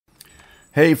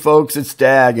Hey folks, it's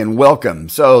Dag and welcome.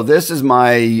 So this is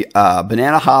my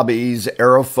Banana Hobbies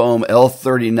Aerofoam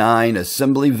L-39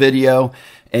 assembly video.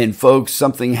 And folks,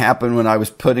 something happened when I was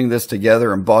putting this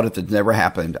together and bought it that never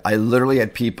happened. I literally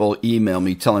had people email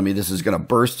me telling me this is going to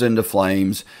burst into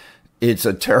flames. It's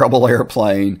a terrible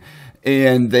airplane.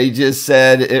 And they just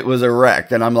said it was a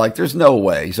wreck. And I'm like, there's no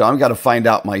way. So I've got to find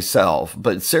out myself.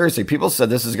 But seriously, people said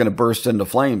this is going to burst into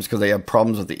flames because they have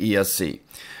problems with the ESC.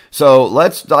 So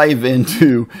let's dive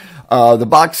into, the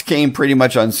box came pretty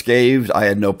much unscathed. I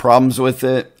had no problems with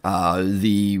it.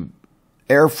 The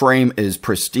airframe is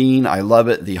pristine. I love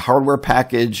it. The hardware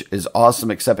package is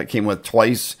awesome, except it came with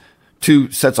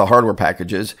two sets of hardware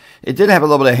packages. It did have a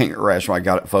little bit of hanger rash when I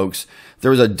got it, folks.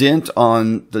 There was a dent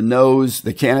on the nose.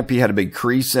 The canopy had a big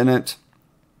crease in it.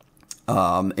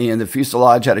 And the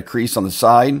fuselage had a crease on the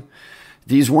side.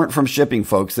 These weren't from shipping,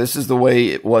 folks. This is the way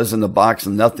it was in the box,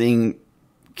 and nothing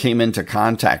came into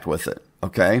contact with it.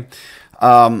 Okay.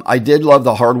 I did love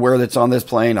the hardware that's on this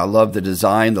plane. I love the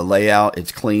design, the layout.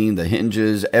 It's clean. The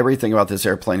hinges, everything about this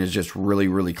airplane is just really,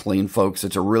 really clean, folks.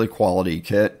 It's a really quality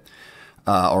kit,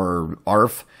 or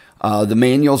ARF. The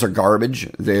manuals are garbage.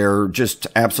 They're just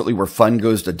absolutely where fun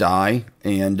goes to die.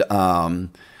 And,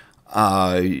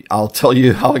 I'll tell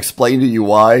you, I'll explain to you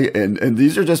why. And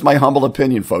these are just my humble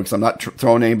opinion, folks. I'm not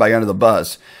throwing anybody under the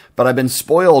bus. But I've been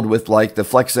spoiled with like the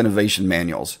Flex Innovation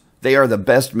manuals. They are the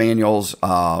best manuals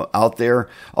out there,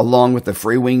 along with the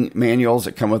Free Wing manuals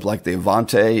that come with like the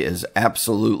Avante is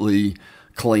absolutely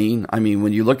clean. I mean,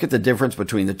 when you look at the difference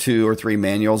between the 2 or 3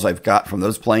 manuals I've got from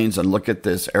those planes and look at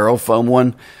this Aerofoam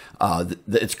one,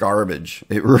 it's garbage.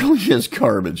 It really is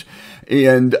garbage.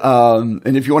 And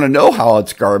if you want to know how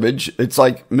it's garbage, it's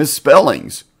like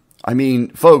misspellings. I mean,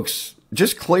 folks,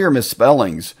 just clear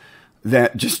misspellings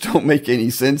that just don't make any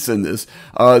sense in this.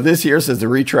 This here says the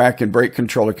retract and brake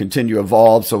controller continue to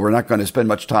evolve, so we're not going to spend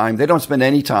much time. They don't spend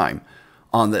any time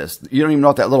on this. You don't even know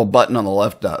what that little button on the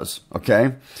left does,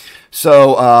 okay?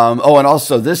 So, oh, and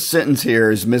also this sentence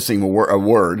here is missing a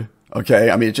word,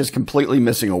 okay? I mean, it's just completely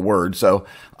missing a word, so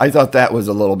I thought that was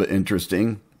a little bit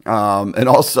interesting. And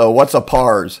also, what's a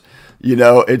pars? You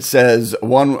know, it says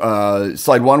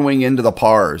slide one wing into the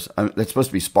pars. That's supposed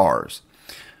to be spars.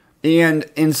 And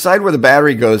inside where the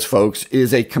battery goes, folks,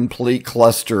 is a complete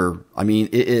cluster. I mean,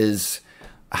 it is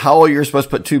how you're supposed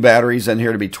to put 2 batteries in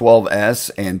here to be 12S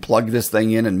and plug this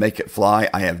thing in and make it fly.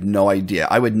 I have no idea.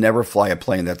 I would never fly a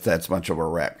plane that's much of a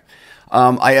wreck.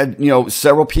 I had,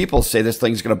 several people say this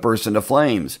thing's going to burst into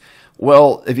flames.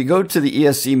 Well, if you go to the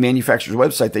ESC manufacturer's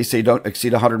website, they say don't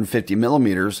exceed 150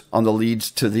 millimeters on the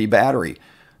leads to the battery.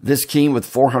 This came with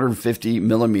 450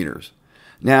 millimeters.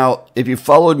 Now, if you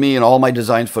followed me in all my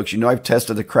designs, folks, you know I've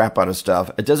tested the crap out of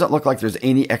stuff. It doesn't look like there's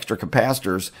any extra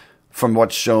capacitors from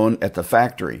what's shown at the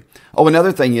factory. Oh,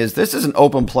 another thing is this is an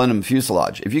open plenum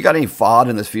fuselage. If you got any FOD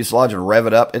in this fuselage and rev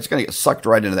it up, it's going to get sucked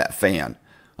right into that fan.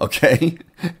 Okay?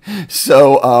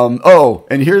 So, oh,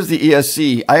 and here's the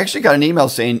ESC. I actually got an email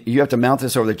saying you have to mount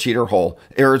this over the cheater hole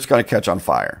or it's going to catch on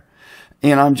fire.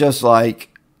 And I'm just like,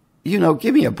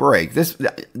 give me a break.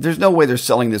 There's no way they're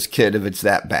selling this kit if it's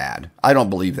that bad. I don't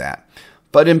believe that.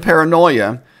 But in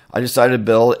paranoia, I decided to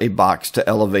build a box to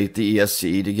elevate the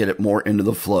ESC to get it more into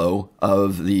the flow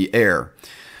of the air.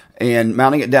 And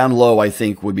mounting it down low, I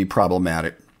think, would be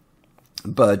problematic.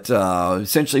 But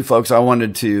essentially, folks, I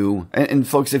wanted to, and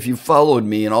folks, if you followed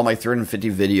me in all my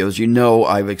 350 videos, you know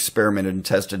I've experimented and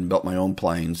tested and built my own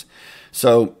planes.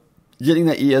 So getting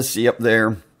the ESC up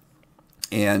there,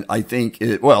 and I think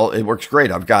it works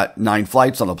great. I've got 9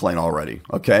 flights on the plane already.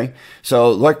 Okay. So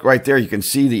look right there. You can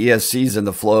see the ESCs in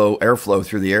the airflow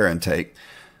through the air intake.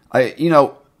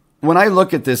 When I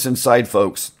look at this inside,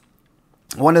 folks,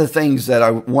 one of the things that I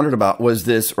wondered about was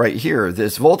this right here,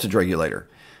 this voltage regulator.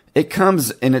 It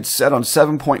comes and it's set on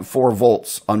 7.4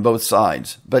 volts on both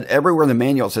sides, but everywhere in the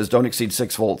manual it says don't exceed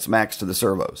 6 volts max to the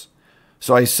servos.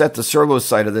 So I set the servo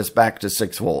side of this back to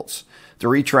 6 volts. The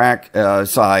retract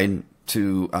side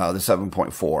to the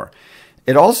 7.4.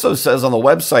 It also says on the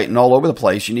website and all over the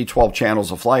place, you need 12 channels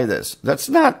to fly this. That's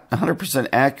not 100%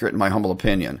 accurate in my humble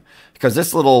opinion, because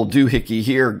this little doohickey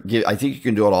here, I think you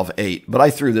can do it off 8, but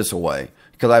I threw this away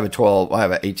because I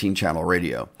have an 18 channel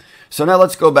radio. So now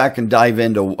let's go back and dive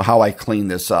into how I clean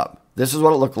this up. This is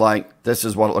what it looked like. This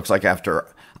is what it looks like after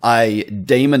I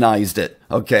damonized it,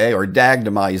 okay, or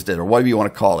dagdomized it, or whatever you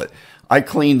want to call it. I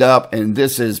cleaned up, and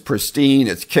this is pristine.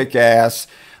 It's kick-ass.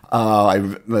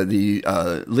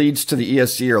 The leads to the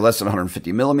ESC are less than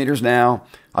 150 millimeters now.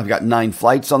 I've got 9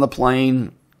 flights on the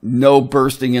plane. No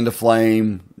bursting into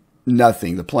flame.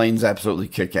 Nothing. The plane's absolutely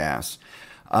kick-ass.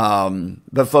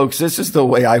 But folks, this is the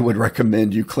way I would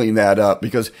recommend you clean that up,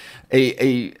 because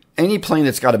any plane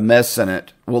that's got a mess in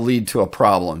it will lead to a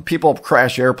problem. People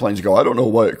crash airplanes and go, I don't know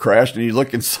why it crashed. And you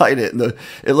look inside it and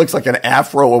it looks like an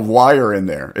afro of wire in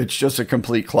there. It's just a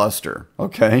complete cluster.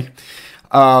 Okay.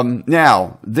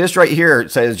 Now this right here,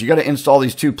 it says you got to install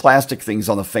these two plastic things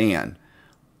on the fan.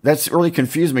 That's really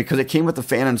confused me because it came with the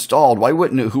fan installed. Why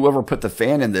wouldn't whoever put the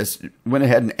fan in this went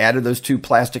ahead and added those two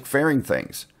plastic fairing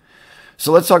things?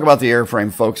 So let's talk about the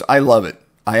airframe, folks. I love it.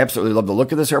 I absolutely love the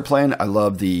look of this airplane. I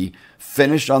love the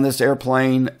finish on this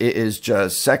airplane. It is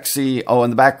just sexy. Oh,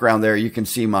 in the background there, you can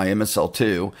see my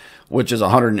MSL2, which is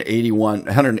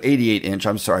 188 inch,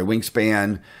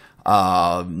 wingspan,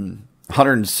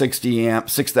 160 amp,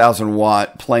 6,000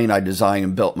 watt plane I designed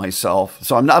and built myself.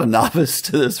 So I'm not a novice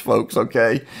to this, folks.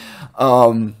 Okay.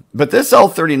 But this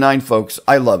L-39, folks,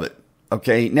 I love it.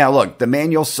 Okay. Now look, the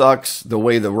manual sucks. The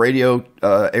way the radio,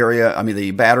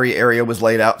 the battery area was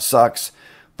laid out sucks.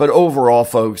 But overall,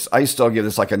 folks, I still give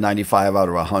this like a 95 out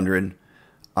of 100.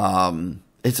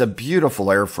 It's a beautiful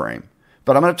airframe.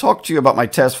 But I'm going to talk to you about my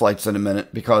test flights in a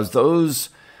minute, because those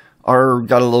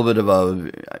got a little bit of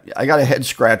I got a head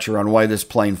scratcher on why this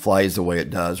plane flies the way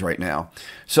it does right now.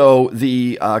 So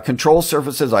the control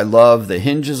surfaces I love, the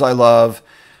hinges I love,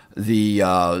 the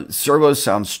servos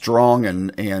sound strong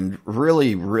and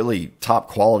really, really top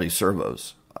quality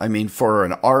servos. I mean, for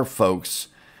an R, folks,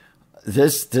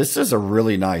 this is a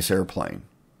really nice airplane.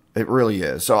 It really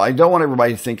is. So I don't want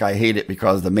everybody to think I hate it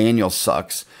because the manual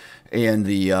sucks and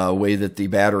the way that the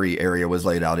battery area was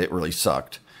laid out, it really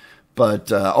sucked.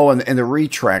 But, and the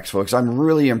retracts, folks, I'm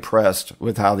really impressed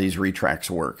with how these retracts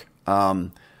work.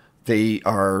 They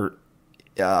are,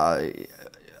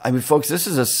 folks, this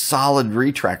is a solid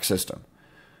retract system.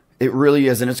 It really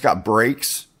is. And it's got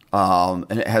brakes, and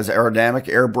it has aerodynamic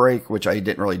air brake, which I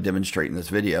didn't really demonstrate in this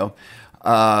video.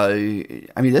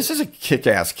 This is a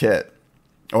kick-ass kit,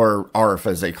 or ARF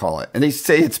as they call it. And they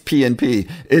say it's PNP.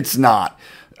 It's not.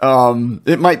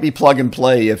 It might be plug and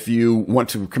play if you want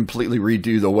to completely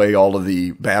redo the way all of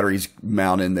the batteries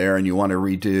mount in there and you want to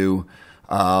redo,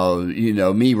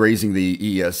 me raising the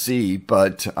ESC,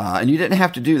 but, and you didn't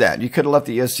have to do that. You could have left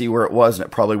the ESC where it was and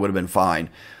it probably would have been fine.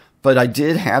 But I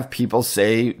did have people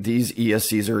say these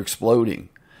ESCs are exploding,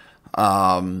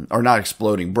 or not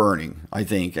exploding, burning, I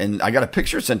think. And I got a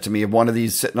picture sent to me of one of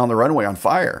these sitting on the runway on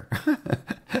fire.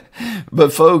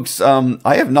 But folks,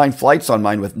 I have 9 flights on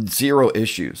mine with 0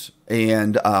 issues,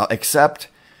 and except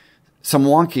some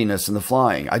wonkiness in the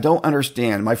flying. I don't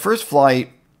understand. My first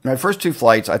 2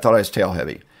 flights, I thought I was tail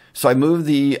heavy. So I moved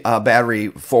the battery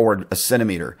forward a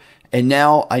centimeter, and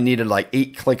now I needed like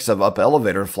 8 clicks of up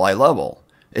elevator to fly level.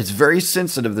 It's very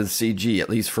sensitive to the CG, at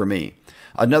least for me.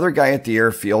 Another guy at the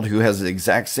airfield who has the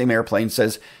exact same airplane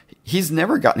says he's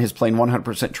never gotten his plane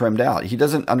 100% trimmed out. He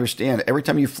doesn't understand. Every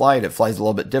time you fly it, it flies a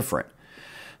little bit different.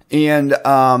 And,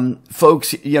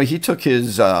 folks, he took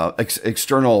his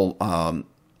external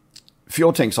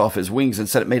fuel tanks off his wings and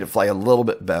said it made it fly a little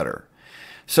bit better.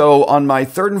 So on my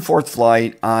 3rd and 4th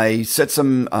flight, I set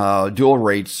some dual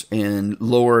rates and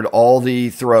lowered all the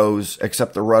throws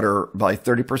except the rudder by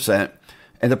 30%.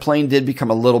 And the plane did become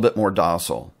a little bit more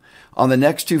docile. On the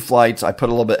next 2 flights, I put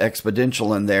a little bit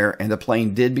exponential in there, and the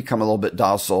plane did become a little bit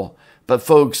docile. But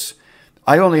folks,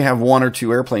 I only have 1 or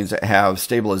 2 airplanes that have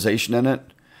stabilization in it.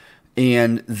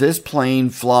 And this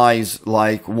plane flies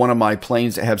like one of my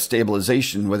planes that have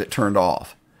stabilization with it turned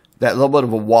off. That little bit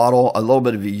of a waddle, a little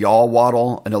bit of a yaw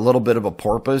waddle, and a little bit of a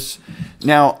porpoise.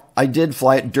 Now, I did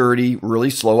fly it dirty, really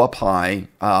slow up high,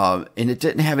 and it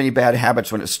didn't have any bad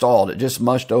habits when it stalled. It just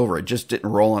mushed over. It just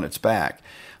didn't roll on its back.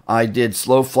 I did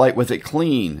slow flight with it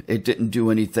clean. It didn't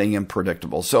do anything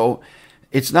unpredictable. So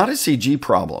it's not a CG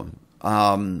problem.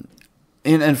 And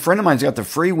a friend of mine's got the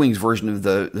free wings version of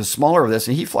the smaller of this,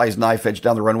 and he flies knife edge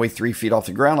down the runway 3 feet off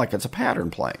the ground like it's a pattern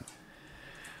plane.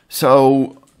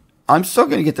 So I'm still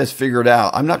going to get this figured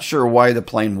out. I'm not sure why the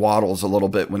plane waddles a little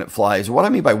bit when it flies. What I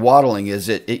mean by waddling is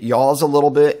it yaws a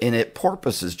little bit and it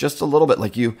porpoises just a little bit,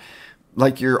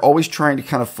 like you're always trying to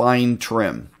kind of fine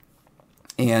trim.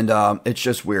 And it's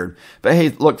just weird. But hey,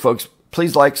 look, folks,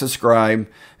 please like, subscribe,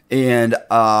 and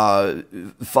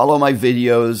follow my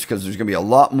videos, because there's going to be a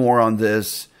lot more on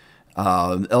this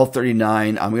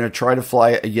L-39. I'm going to try to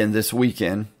fly it again this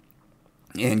weekend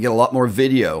and get a lot more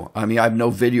video. I mean, I have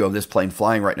no video of this plane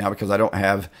flying right now because I don't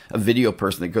have a video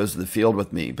person that goes to the field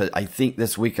with me. But I think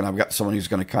this weekend I've got someone who's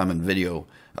going to come and video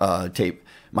tape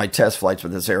my test flights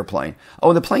with this airplane. Oh,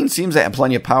 and the plane seems to have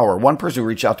plenty of power. One person who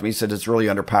reached out to me said it's really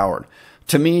underpowered.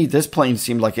 To me, this plane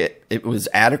seemed like it was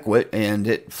adequate and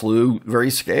it flew very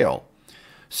scale.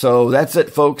 So that's it,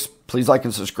 folks. Please like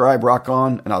and subscribe, rock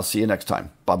on, and I'll see you next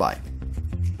time. Bye-bye.